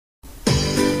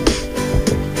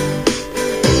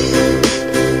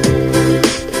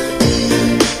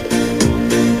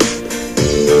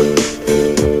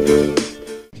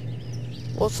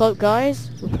What's up,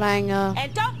 guys? We're playing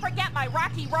And don't forget my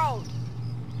rocky road.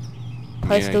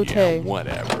 Postal yeah, 2.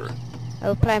 whatever.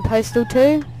 We're playing Postal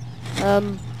 2.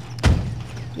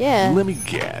 Yeah. Let me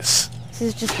guess. This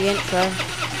is just the intro.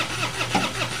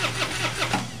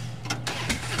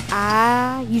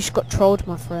 Ah, you just got trolled,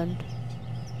 my friend.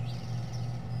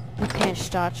 You can't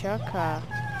start your car.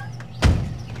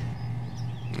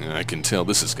 I can tell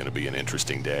this is going to be an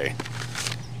interesting day.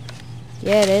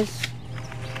 Yeah, it is.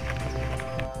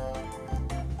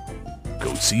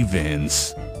 Go see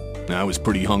Vince. I was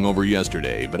pretty hungover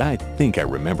yesterday, but I think I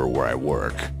remember where I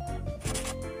work.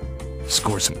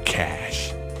 Score some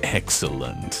cash.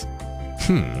 Excellent.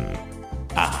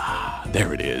 Ah,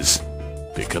 there it is.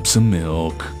 Pick up some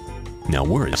milk. Now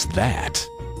where is that?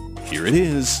 Here it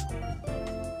is.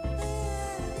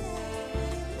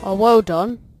 Oh, well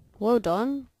done. Well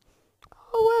done.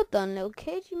 Oh, well done, little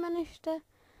kid. You managed to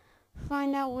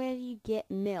find out where you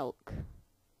get milk.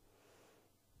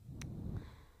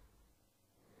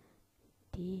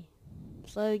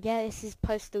 So yeah, this is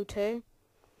Postal 2.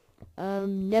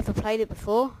 Never played it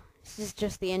before. This is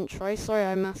just the intro. Sorry,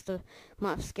 I might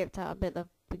have skipped out a bit of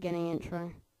the beginning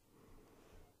intro.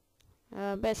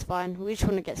 But it's fine. We just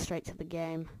want to get straight to the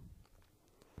game.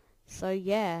 So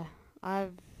yeah,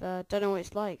 I've don't know what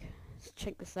it's like. Let's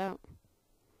check this out.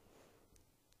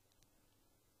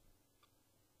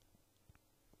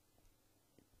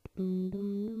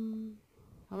 Come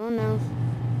on now.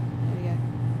 There we go.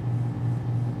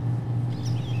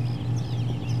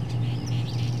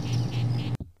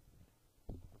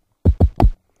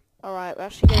 Alright, we're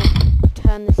actually going to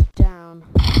turn this down.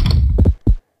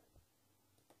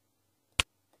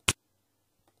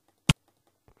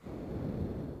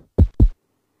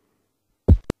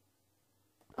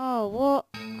 Oh, what?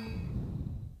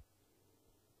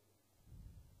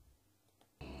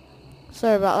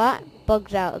 Sorry about that.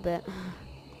 Bugged out a bit.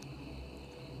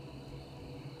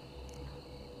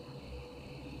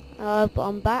 But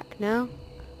I'm back now.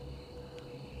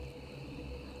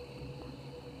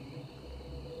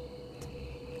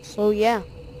 So yeah,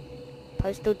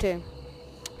 Postal 2.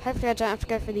 Hopefully I don't have to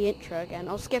go through the intro again.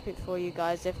 I'll skip it for you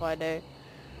guys if I do,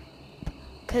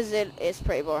 because it's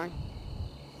pretty boring.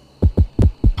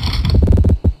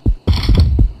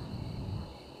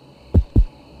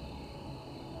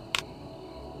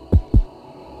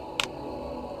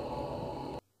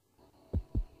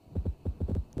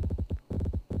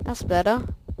 That's better.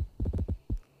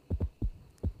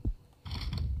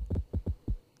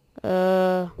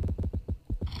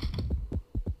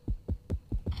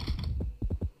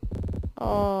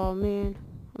 Oh man.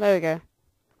 There we go.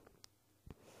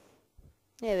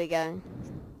 There we go.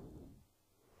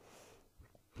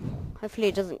 Hopefully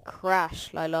it doesn't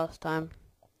crash like last time.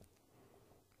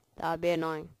 That would be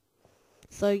annoying.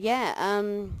 So yeah,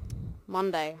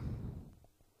 Monday.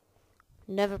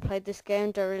 Never played this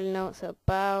game, don't really know what it's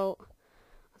about.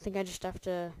 I think I just have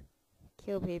to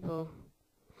kill people.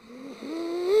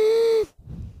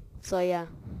 So yeah.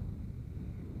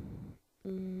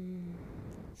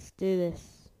 Let's do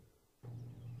this.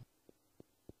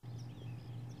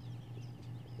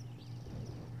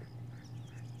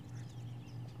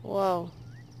 Whoa.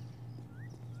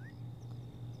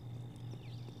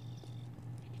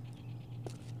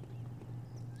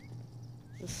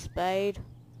 The spade.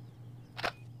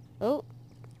 Oh.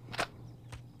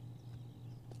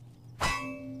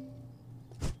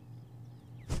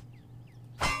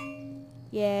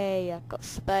 Yay, I got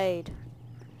spade.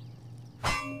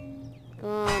 Come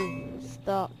on,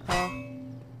 start car.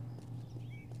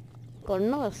 Got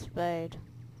another spade.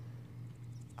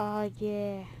 Oh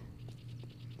yeah.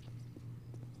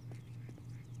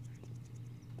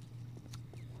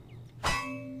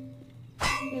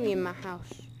 Give me in my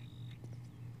house.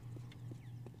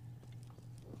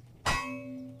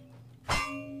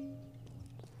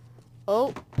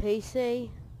 Oh, PC.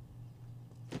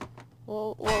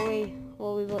 What are we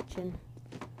watching?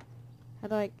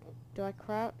 Do I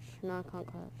crouch? No, I can't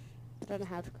crouch. I don't know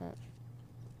how to crouch.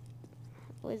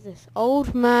 What is this?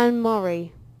 Old Man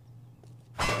Murray.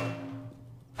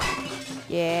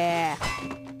 Yeah.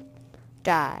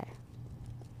 Die.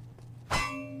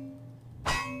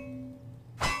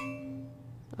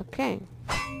 Okay.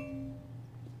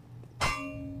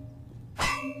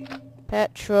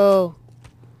 Petrol.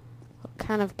 What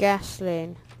kind of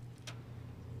gasoline?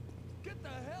 Get the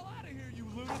hell out of here, you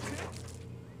lunatic!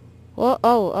 What?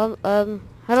 Oh,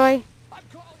 how do I? I'm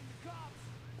calling the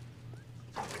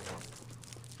cops!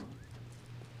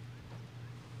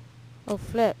 Oh,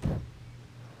 flip.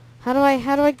 How do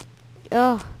I?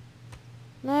 Oh.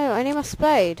 No, I need my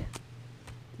spade.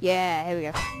 Yeah, here we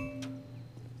go.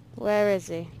 Where is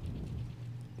he?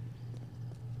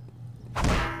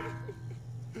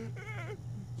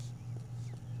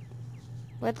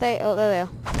 Where'd they? Oh, there they are.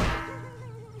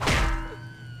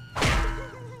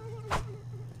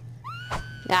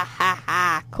 Ah ha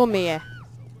ha! Come here.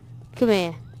 Come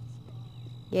here.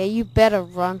 Yeah, you better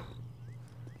run.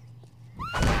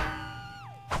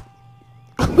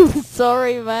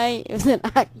 Sorry, mate. It was an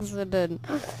accident.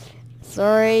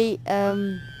 Sorry.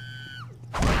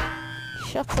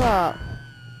 Shut up.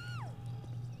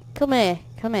 Come here.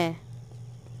 Come here.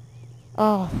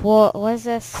 Oh, what? Why is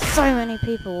there so many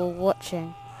people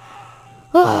watching?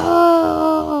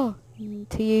 Oh!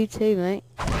 To you too, mate.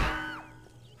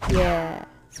 Yeah,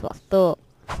 that's what I thought.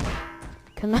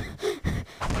 Can I...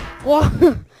 What?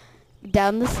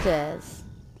 Down the stairs.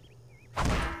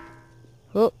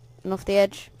 Oh, and off the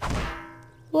edge.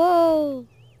 Whoa!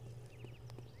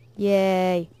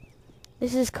 Yay.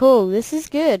 This is cool. This is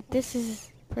good. This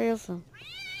is pretty awesome.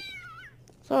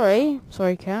 Sorry.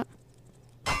 Sorry, cat.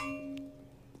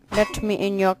 Let me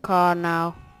in your car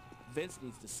now. Vince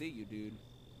needs to see you, dude.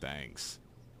 Thanks.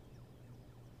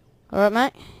 Alright,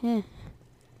 mate? Yeah.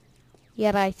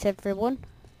 Yeah, right, everyone.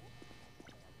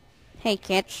 Hey,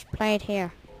 kids. Play it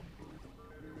here.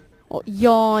 Oh,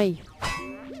 yay!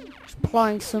 Just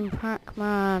playing some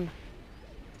Pac-Man.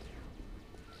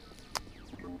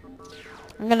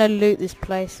 I'm gonna loot this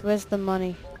place. Where's the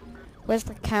money? Where's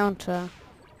the counter?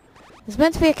 There's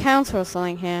meant to be a counter or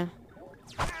something here.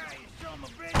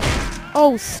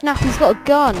 Oh snap, he's got a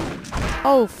gun.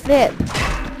 Oh flip.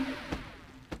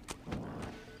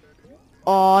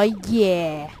 Oh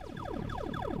yeah.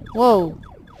 Whoa.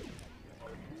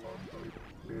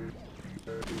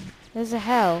 There's a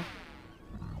hell.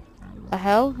 A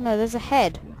hell? No, there's a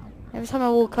head. Every time I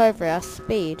walk over it, I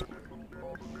speed.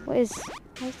 What is...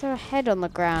 Why is there a head on the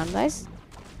ground?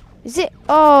 Is it...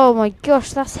 Oh my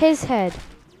gosh, that's his head.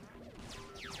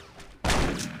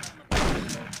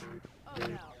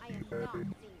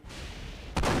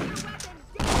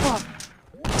 Oh,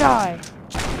 die.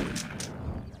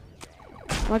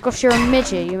 Oh my gosh, you're a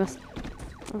midget. You must...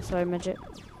 I'm sorry, midget.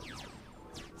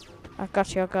 I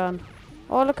got your gun.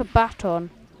 Oh, look, a baton.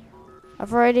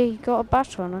 I've already got a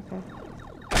baton, okay.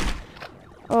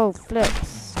 Oh,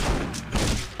 flips.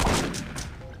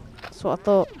 That's what I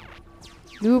thought.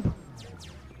 Noob.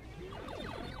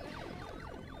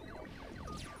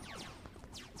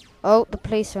 Oh, the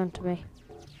police are onto me.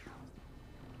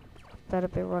 Better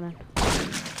be running.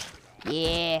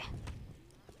 Yeah.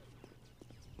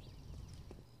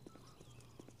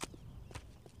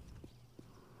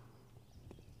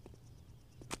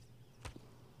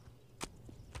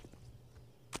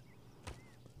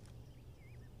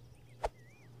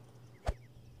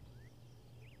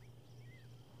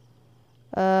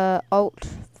 Alt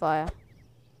fire.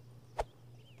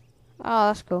 Oh,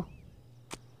 that's cool.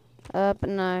 But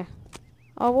no.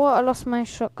 Oh, what? I lost my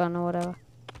shotgun or whatever.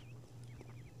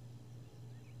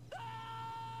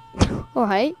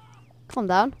 Alright. Calm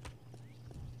down.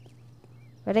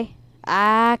 Ready?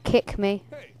 Ah, kick me.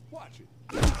 Hey, watch it.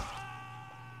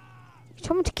 You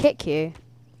told me to kick you.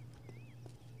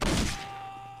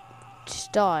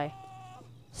 Just die.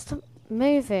 Stop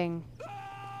moving.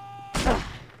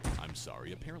 I'm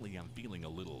sorry. Apparently I'm feeling a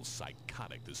little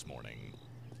psychotic this morning.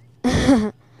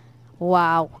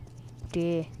 Wow.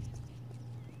 Dear.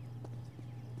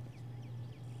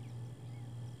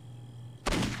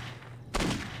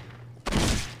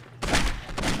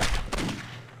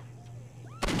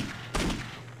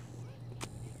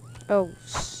 Oh,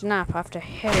 snap. I have to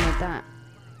hit him with that.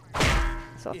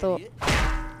 That's what I thought.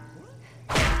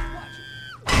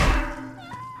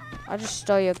 I just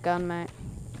stole your gun, mate.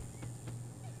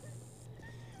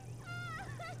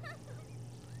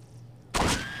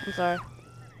 I'm sorry.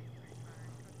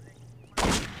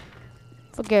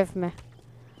 Forgive me.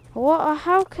 What?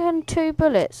 How can 2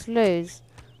 bullets lose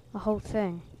the whole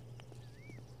thing?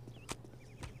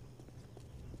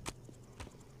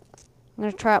 I'm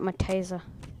gonna try out my taser.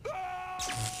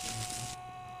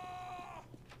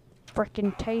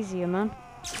 Frickin' taser you, man.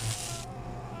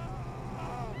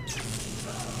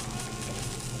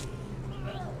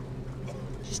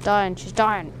 She's dying, she's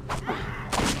dying.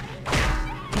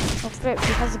 Oh flip,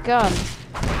 she has a gun.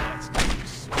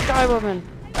 Die, woman.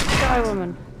 Die,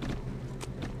 woman.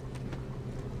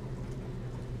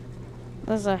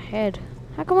 There's a head.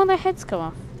 How come all their heads come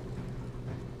off?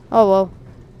 Oh well.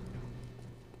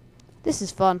 This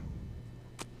is fun.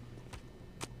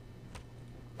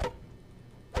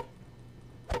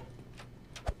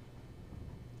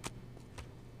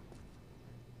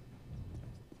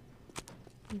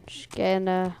 I'm just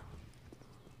getting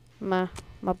my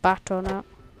baton out.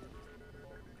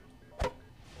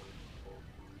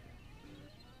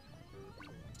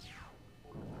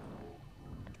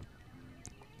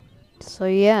 So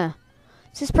yeah,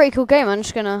 this is a pretty cool game. I'm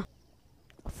just gonna.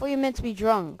 I thought you were meant to be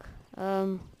drunk.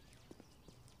 Ah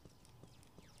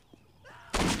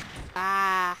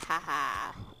ha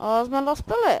ha. Oh, that's my last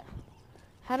bullet.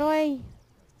 How do I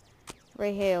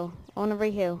reheal? I wanna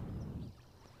reheal.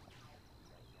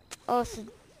 Oh, it's a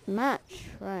match,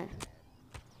 right?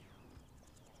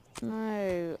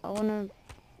 No, I wanna.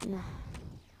 No.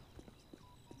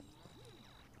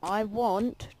 I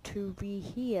want to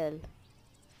reheal.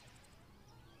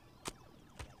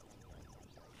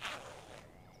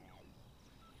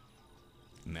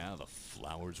 Now the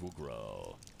flowers will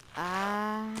grow.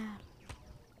 Ah,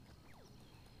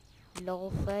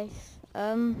 lol face. How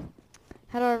do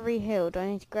I reheal? Do I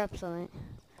need to grab something?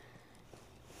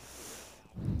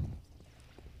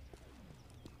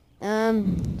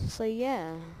 So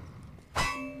yeah.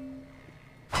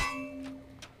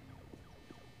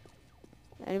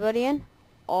 Anybody in?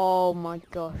 Oh my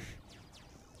gosh.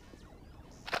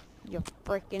 You're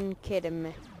freaking kidding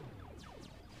me.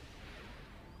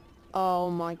 Oh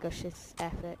my gosh, it's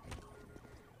epic.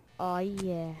 Oh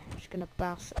yeah, just gonna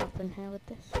bounce up in here with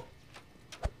this.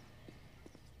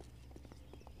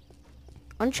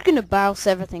 I'm just gonna bounce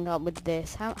everything up with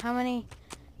this. How many?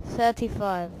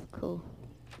 35. Cool.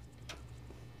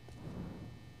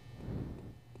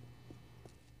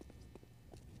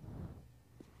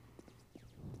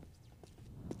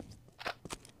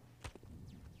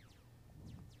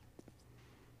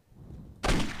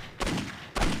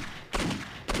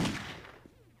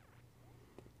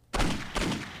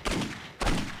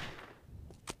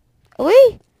 Are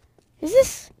we? Is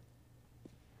this?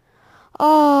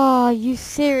 Oh, are you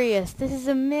serious? This is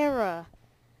a mirror.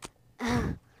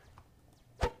 I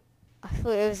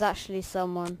thought it was actually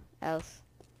someone else.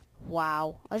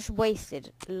 Wow. I just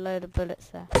wasted a load of bullets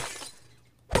there.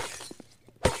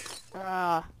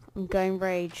 Ah, I'm going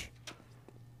rage.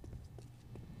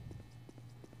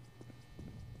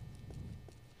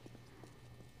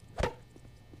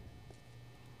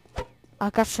 I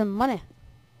got some money.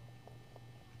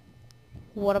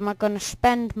 What am I gonna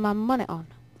spend my money on?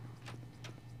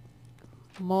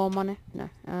 More money? No.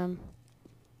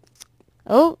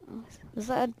 Oh, is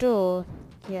that a door?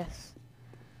 Yes.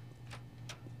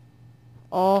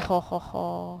 Oh ho ho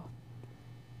ho.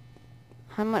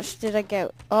 How much did I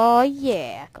get? Oh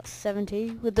yeah, I got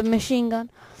 70 with the machine gun.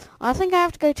 I think I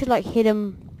have to go to like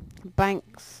hidden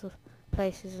banks,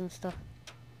 places and stuff.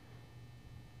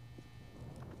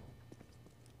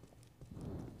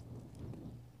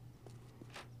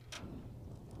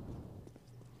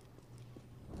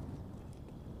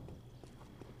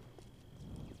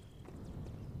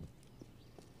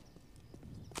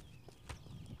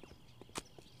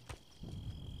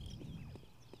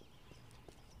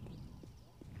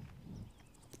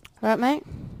 Right, mate?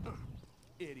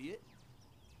 Idiot.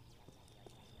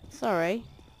 Sorry.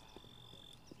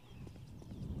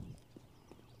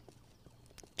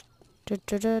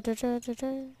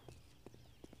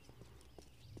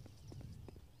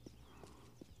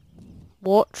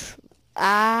 Watch.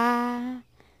 Ah.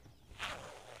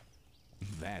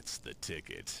 That's the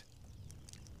ticket.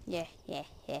 Yeah. Hey,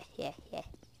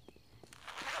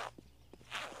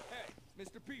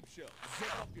 Mr. Peep Show,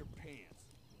 zip up your pants.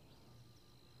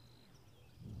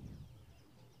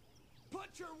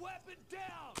 Put your weapon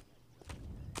down!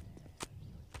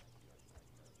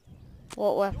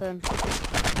 What weapon?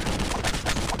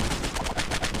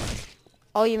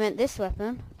 Oh, you meant this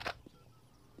weapon?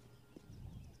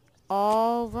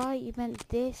 Oh, right, you meant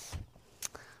this.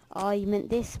 Oh, you meant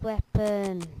this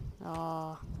weapon.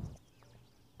 Oh.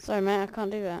 Sorry, mate, I can't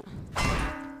do that.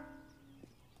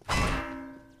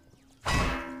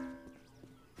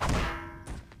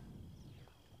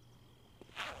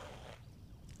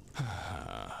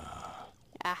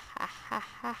 Ah ha ha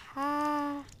ha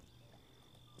ha.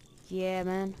 Yeah,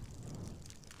 man.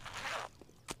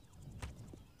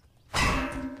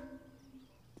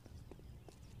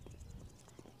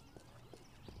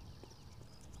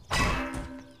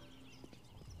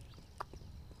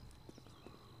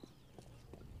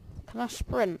 Can I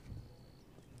sprint?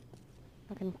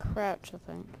 I can crouch, I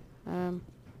think.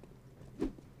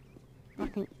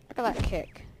 Look at that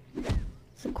kick.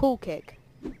 It's a cool kick.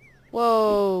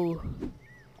 Whoa!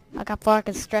 I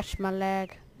can stretch my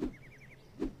leg.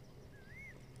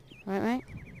 Right, mate?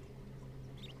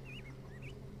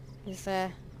 Is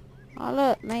there... Oh,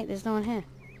 look, mate, there's no one here.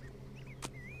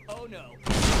 Oh no.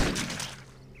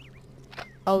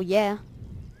 Oh, yeah.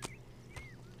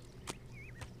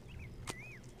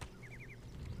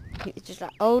 It's just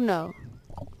like, oh no.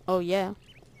 Oh, yeah.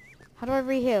 How do I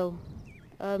reheal?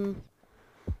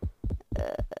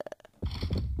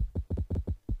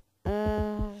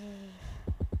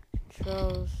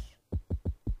 controls.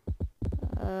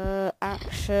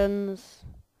 Actions.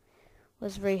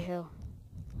 Where's reheal?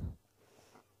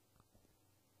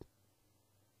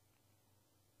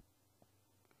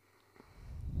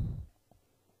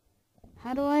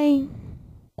 How do I...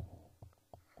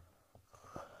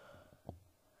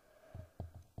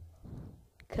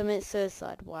 Commit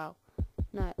suicide, wow.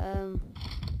 No,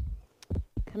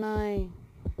 can I...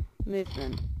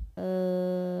 Movement?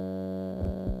 No.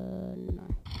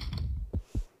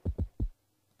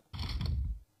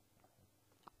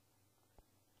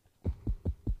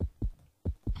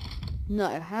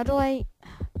 No, how do I...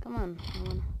 Come on,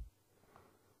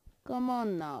 come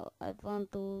on now, I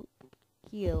want to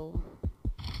kill.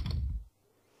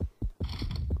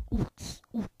 Oots,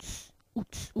 oots,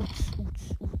 oots, oots,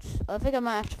 oots, oots. I think I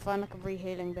might have to find like a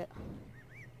re-healing bit.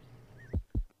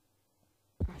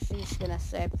 Actually, just gonna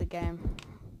save the game.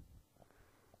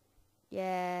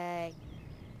 Yay!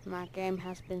 My game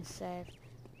has been saved.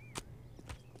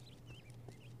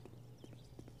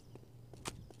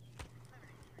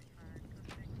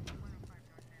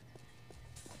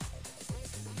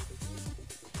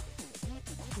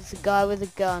 There's a guy with a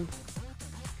gun.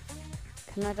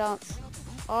 Can I dance?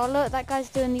 Oh look, that guy's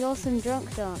doing the awesome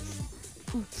drunk dance.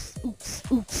 Oots, oots,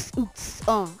 oots, oots,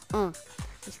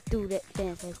 Let's do that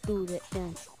dance, let's do that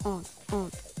dance. Oots,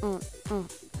 oots, oots,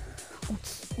 oots,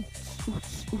 oots,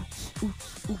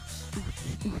 oots, oots,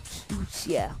 oots, oots,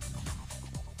 yeah.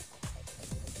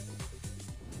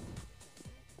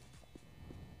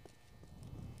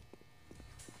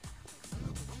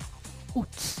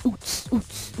 Oots, oots,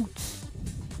 oots, oots.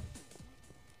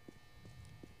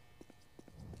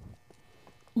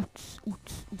 Oots,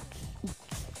 oots, oots, oots,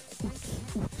 oots,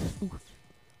 oots, oots.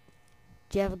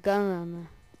 Do you have a gun around there?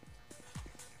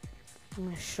 I'm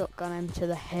gonna shotgun him to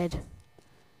the head.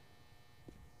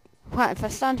 Right, if I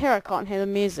stand here I can't hear the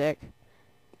music.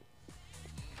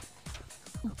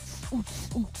 Oots, oots,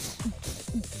 oots,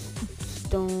 oots, oots, oots.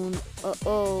 Don't.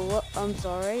 Uh-oh, what? I'm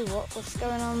sorry, what's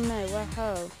going on there?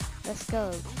 Where-ho? Let's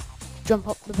go. Jump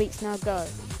up the beats now, go.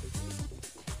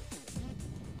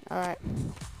 Alright.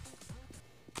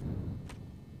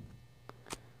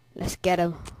 Let's get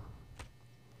him.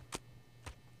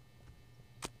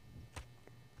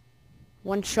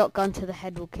 One shotgun to the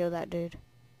head will kill that dude.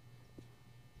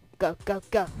 Go, go,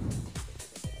 go.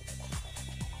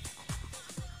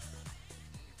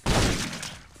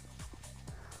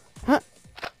 Huh?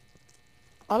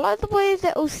 I like the way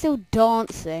they're all still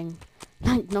dancing.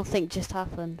 Like nothing just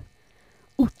happened.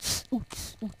 Oots,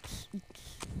 oots, oots, oots.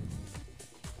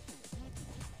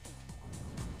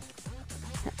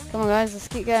 Come on guys, let's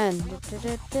keep going.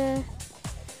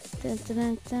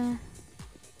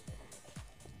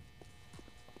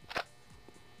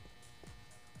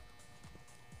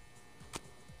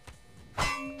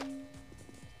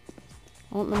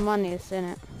 I want the money that's in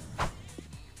it.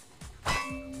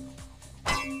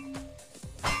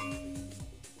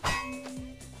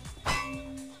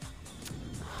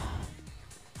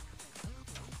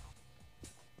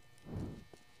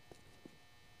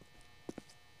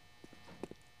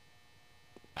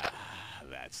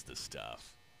 That's the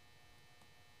stuff.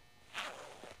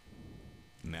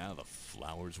 Now the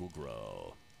flowers will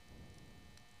grow.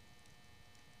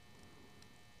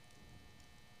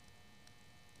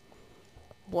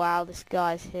 Wow, this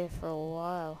guy's here for a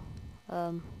while.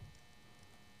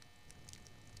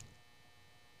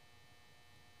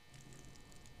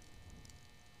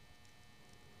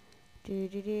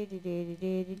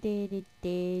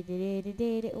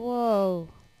 Whoa.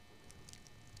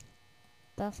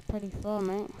 That's pretty fun,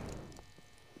 mate.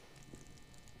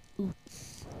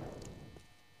 Oops.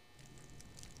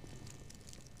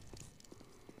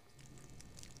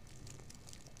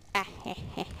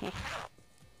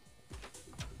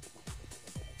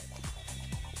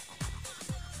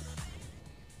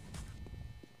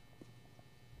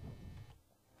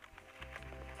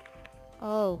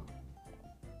 Oh.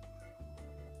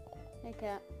 Hey,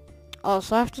 cat. Oh,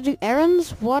 so I have to do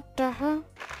errands? What the hell?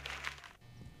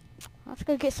 I have to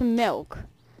go get some milk.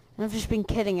 And I've just been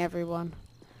kidding everyone.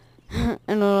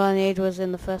 And all I need was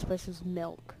in the first place was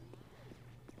milk.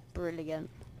 Brilliant.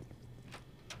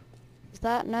 Is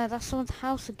that? No, that's someone's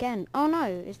house again. Oh no,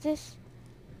 is this?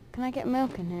 Can I get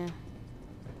milk in here?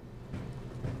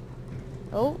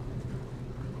 Oh.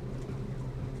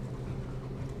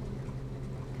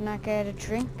 Can I get a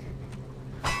drink?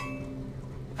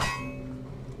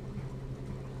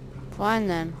 Fine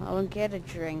then, I won't get a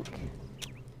drink.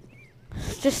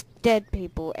 It's just dead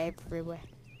people everywhere.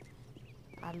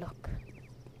 Ah, look.